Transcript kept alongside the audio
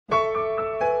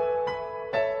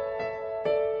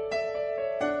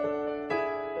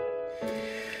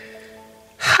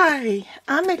Hi,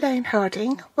 I'm Elaine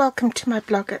Harding. Welcome to my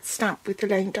blog at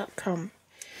stampwithelaine.com.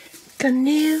 The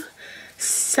new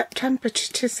September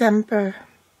to December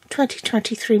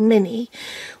 2023 mini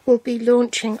will be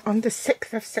launching on the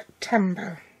 6th of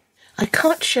September. I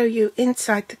can't show you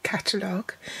inside the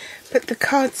catalogue, but the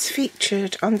cards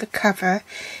featured on the cover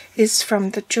is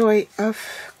from the Joy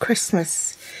of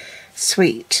Christmas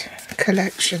Suite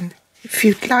collection. If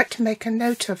you'd like to make a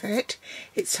note of it,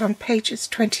 it's on pages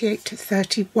 28 to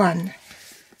 31.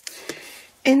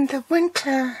 In the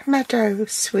Winter Meadow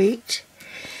Suite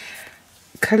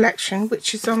collection,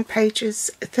 which is on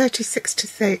pages 36 to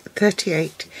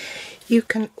 38, you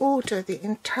can order the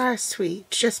entire suite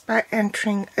just by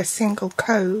entering a single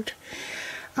code.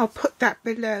 I'll put that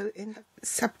below in the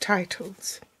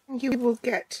subtitles. You will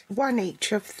get one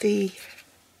each of the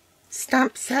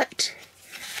stamp set,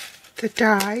 the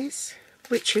dies,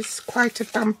 which is quite a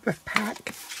bumper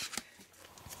pack.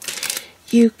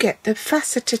 You get the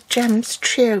Faceted Gems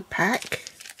Trio pack,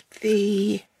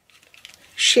 the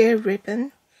sheer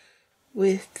ribbon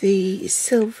with the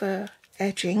silver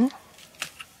edging,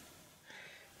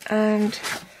 and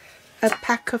a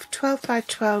pack of 12 by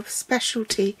 12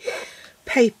 specialty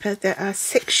paper. There are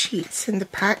 6 sheets in the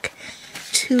pack,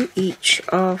 2 each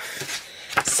of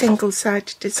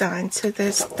single-sided design. So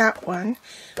there's that one,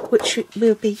 which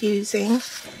we'll be using,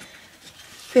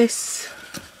 this,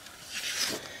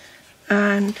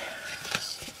 and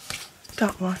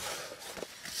that one.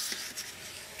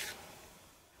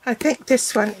 I think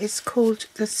this one is called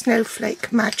the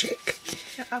Snowflake Magic.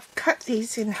 Now, I've cut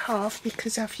these in half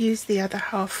because I've used the other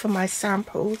half for my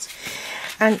samples,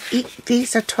 and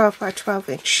these are 12 by 12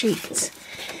 inch sheets.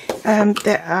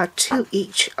 There are 2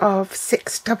 each of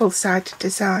 6 double-sided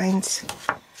designs.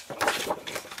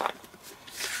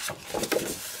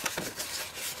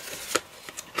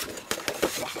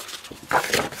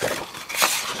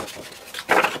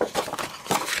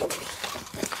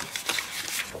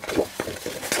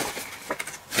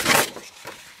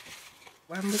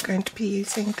 We're going to be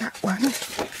using that one.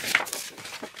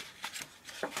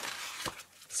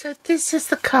 So this is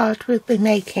the card we'll be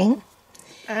making,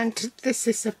 and this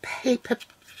is a paper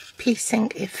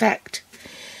piecing effect.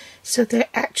 So they're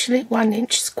actually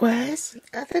 1-inch squares.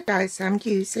 The other dies I'm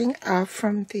using are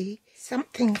from the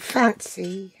Something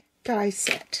Fancy die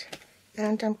set,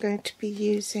 and I'm going to be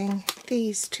using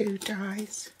these 2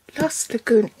 dies, Lost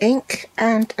Lagoon ink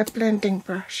and a blending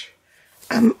brush.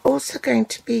 I'm also going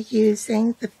to be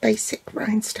using the basic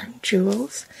rhinestone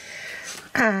jewels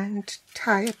and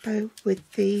tie a bow with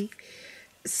the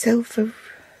silver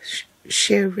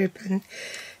sheer ribbon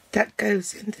that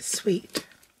goes in the suite.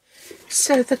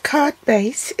 So the card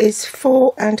base is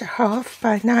 4.5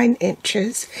 by 9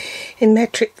 inches in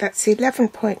metric. That's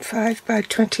 11.5 by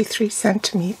 23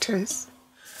 centimeters.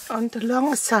 On the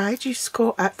long side you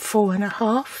score at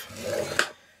 4.5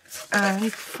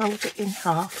 and fold it in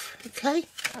half. Okay,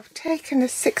 I've taken a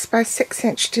 6 by 6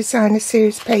 inch designer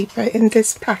series paper in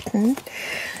this pattern,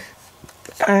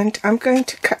 and I'm going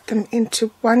to cut them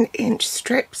into 1-inch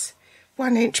strips,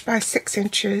 1 inch by 6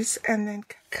 inches, and then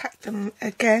cut them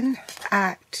again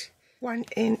at 1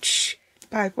 inch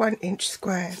by 1 inch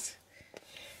squares.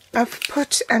 I've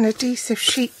put an adhesive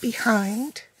sheet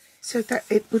behind so that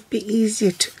it would be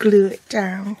easier to glue it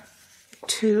down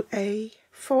to a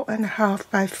 4.5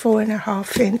 by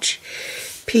 4.5 inch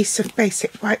piece of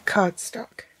basic white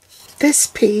cardstock. This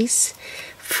piece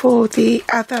for the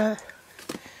other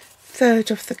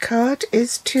third of the card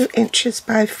is 2 inches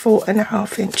by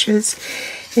 4.5 inches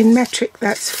in metric.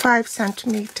 That's 5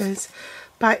 centimeters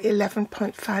by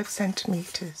 11.5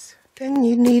 centimeters. Then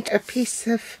you need a piece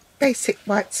of basic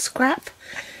white scrap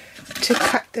to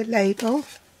cut the label,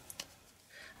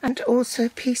 and also a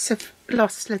piece of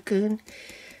Lost Lagoon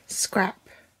scrap.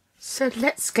 So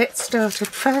let's get started.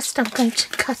 First I'm going to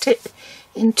cut it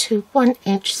into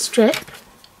 1-inch strip,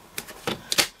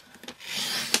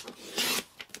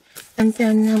 and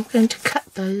then I'm going to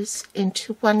cut those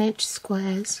into 1-inch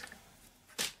squares,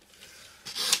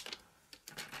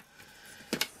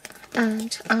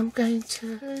 and I'm going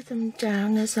to glue them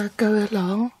down as I go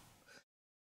along.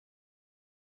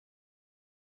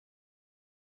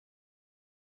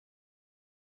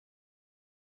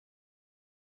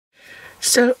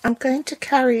 So I'm going to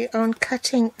carry on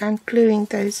cutting and gluing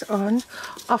those on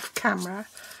off camera,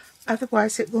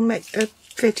 otherwise it will make the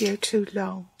video too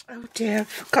long. Oh dear, I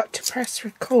forgot to press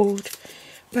record,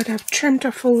 but I've trimmed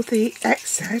off all the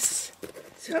excess.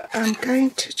 So I'm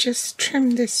going to just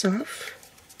trim this off.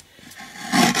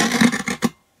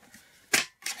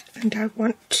 And I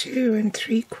want 2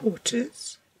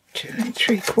 3/4. 2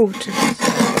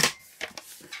 3/4.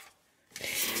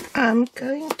 I'm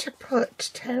going to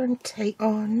put tear and tape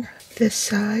on this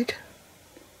side.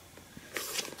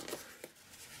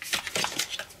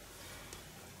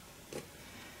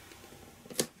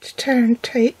 Tear and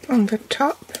tape on the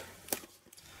top.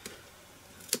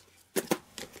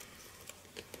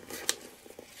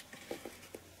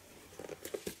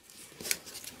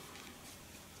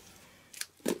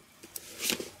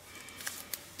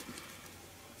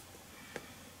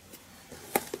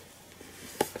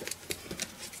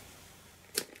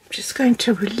 Just going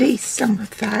to release some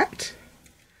of that.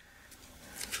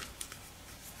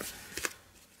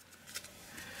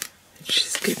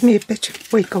 Just give me a bit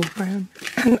of wiggle room.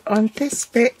 And on this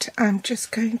bit I'm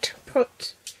just going to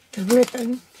put the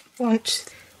ribbon. I want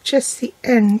just the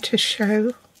end to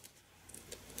show.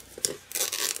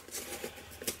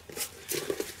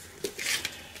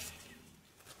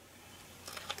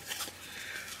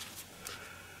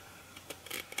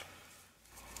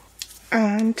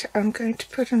 And I'm going to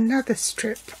put another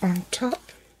strip on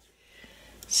top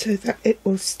so that it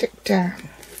will stick down.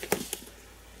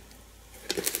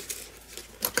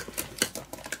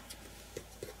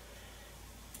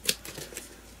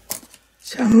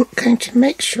 So I'm going to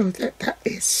make sure that that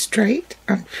is straight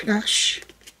and flush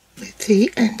with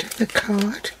the end of the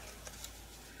card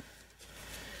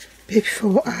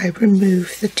before I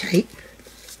remove the tape.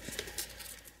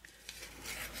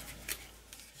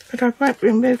 But I won't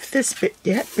remove this bit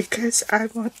yet because I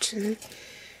want to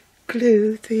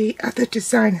glue the other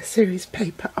designer series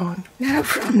paper on. Now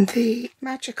from the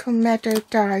Magical Meadow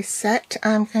die set,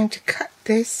 I'm going to cut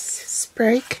this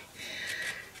sprig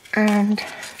and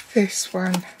this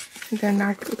one. And then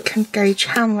I can gauge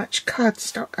how much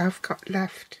cardstock I've got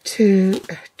left to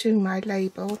do my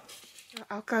label.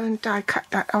 I'll go and die cut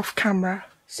that off camera.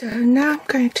 So now I'm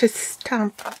going to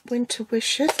stamp Winter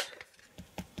Wishes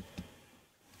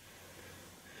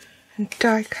and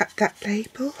die cut that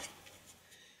label,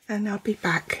 and I'll be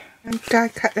back and die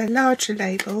cut the larger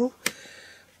label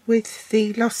with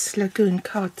the Lost Lagoon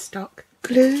cardstock.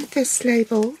 Glue this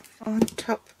label on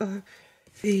top of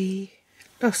the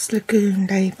Lost Lagoon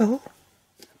label,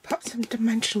 pop some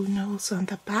dimensionals on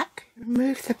the back,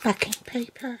 remove the backing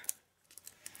paper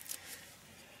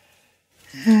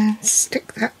and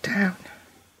stick that down.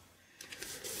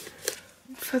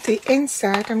 For the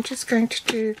inside I'm just going to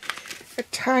do a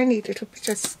tiny little bit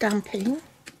of stamping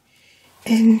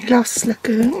in Lost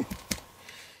Lagoon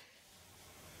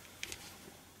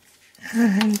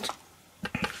and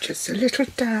just a little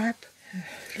dab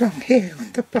along here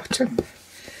on the bottom.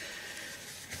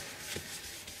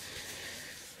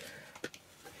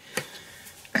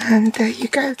 And there you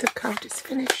go, the card is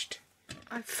finished.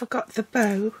 I forgot the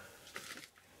bow.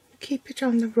 Keep it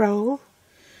on the roll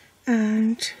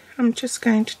and I'm just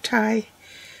going to tie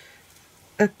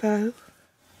a bow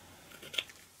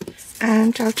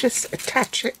and I'll just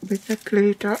attach it with a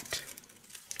glue dot.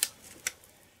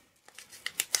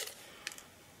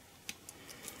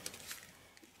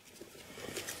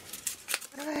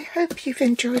 I hope you've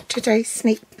enjoyed today's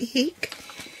sneak peek.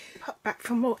 Pop back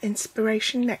for more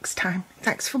inspiration next time.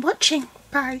 Thanks for watching.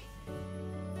 Bye.